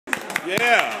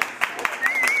Yeah.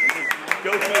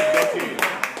 Go team, go team.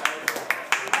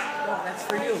 That's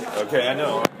for you. Okay, I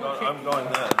know. I'm going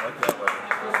that, like that way.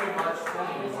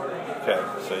 Okay,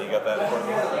 so you got that for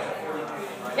me?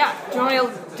 Yeah. Do you want me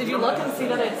to, did you look and see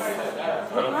that it's...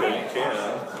 I don't care, you can.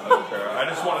 I don't care. I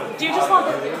just want to... Do you just want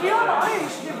the... If you don't know, you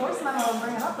should do voice memo and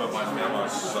bring it up. But my memo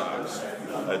sucks,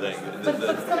 I think. But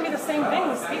it's going to be the same thing,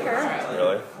 the speaker.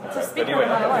 Really? It's a speaker no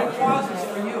matter what.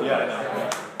 Yeah, I know.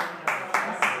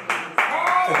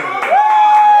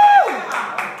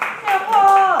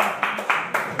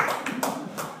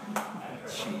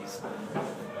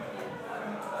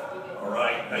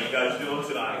 Alright, how you guys doing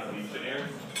tonight? Legionnaire?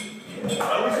 I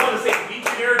always want to say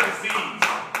Legionnaire disease.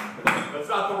 That's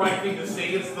not the right thing to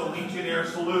say, it's the Legionnaire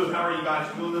salute. How are you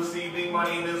guys doing this evening? My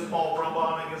name is Paul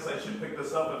Brumbon. I guess I should pick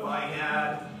this up if I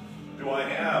had. Do I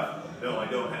have? No, I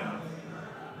don't have.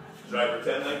 Should I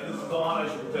pretend like this is on? I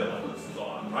should pretend like this is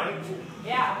on, right?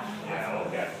 Yeah. Yeah,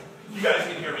 okay. You guys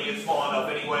can hear me, it's small enough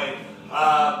anyway.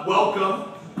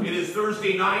 Welcome. It is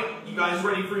Thursday night. You guys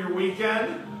ready for your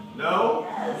weekend? No?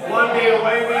 One day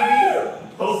away, maybe?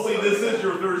 Hopefully this is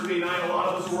your Thursday night. A lot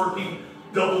of us are working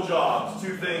double jobs,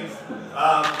 two things.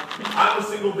 I'm a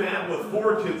single dad with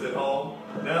 4 kids at home.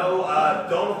 No,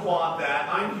 don't applaud that.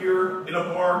 I'm here in a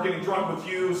bar getting drunk with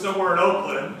you somewhere in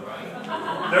Oakland.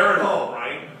 They're at home,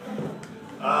 right?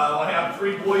 I have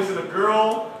 3 boys and a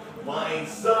girl. My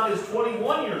son is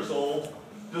 21 years old.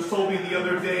 Just told me the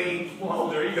other day, well,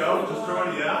 there you go, just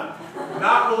throwing you out.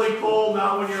 Not really cool,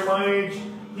 not when you're my age.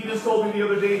 He just told me the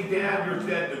other day, Dad, you're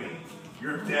dead to me.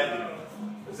 You're dead to me.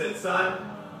 I said, son,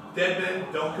 dead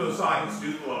men don't co-sign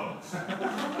student loans.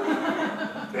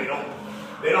 They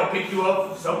don't pick you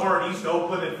up somewhere in East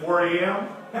Oakland at 4 a.m.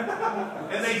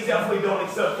 And they definitely don't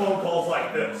accept phone calls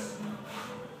like this.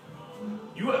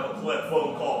 You have a collect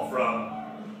phone call from,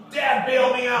 Dad,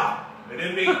 bail me out. An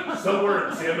inmate somewhere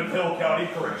in Salmon Hill County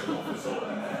Correctional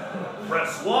Facility.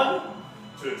 Press 1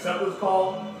 to accept this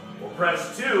call, or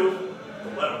press 2 to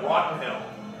let him rot in hell.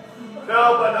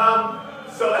 No, but,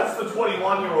 so that's the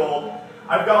 21-year-old.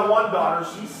 I've got one daughter,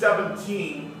 she's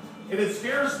 17, and it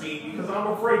scares me because I'm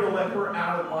afraid to let her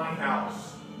out of my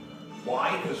house.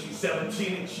 Why? Because she's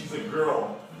 17 and she's a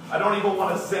girl. I don't even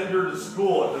want to send her to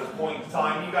school at this point in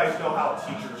time. You guys know how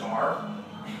teachers are.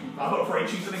 I'm afraid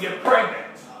she's going to get pregnant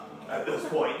at this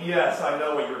point. Yes, I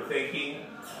know what you're thinking,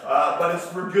 but it's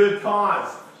for good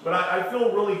cause. But I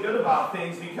feel really good about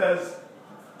things because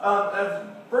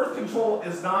birth control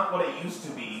is not what it used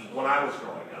to be when I was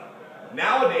growing up.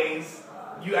 Nowadays,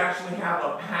 you actually have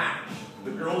a patch.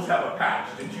 The girls have a patch.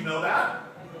 Did you know that?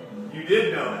 You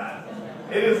did know that.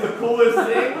 It is the coolest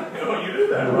thing. Oh, you knew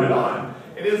that, right on.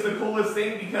 It is the coolest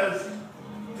thing because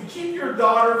to keep your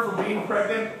daughter from being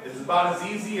pregnant is about as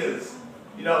easy as,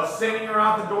 you know, sending her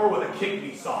out the door with a kick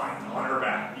me sign on her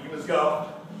back. You can just go,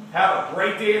 have a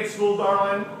great day at school,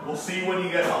 darling. We'll see you when you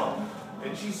get home.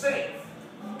 And she's safe.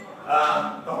 The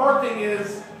hard thing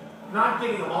is not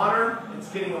getting them on her, it's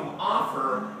getting them off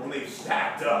her when they've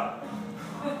stacked up.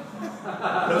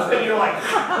 Because then you're like,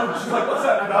 oh, she's like, what's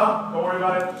that? No, don't worry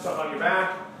about it, something on your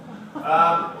back.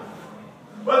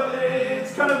 But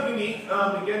it's kind of unique.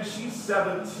 Again, she's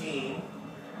 17.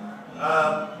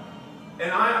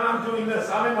 And I'm doing this.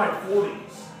 I'm in my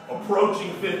 40s,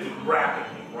 approaching 50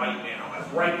 rapidly right now.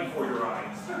 That's right before your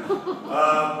eyes.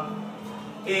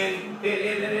 And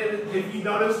if you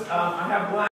notice, I have black.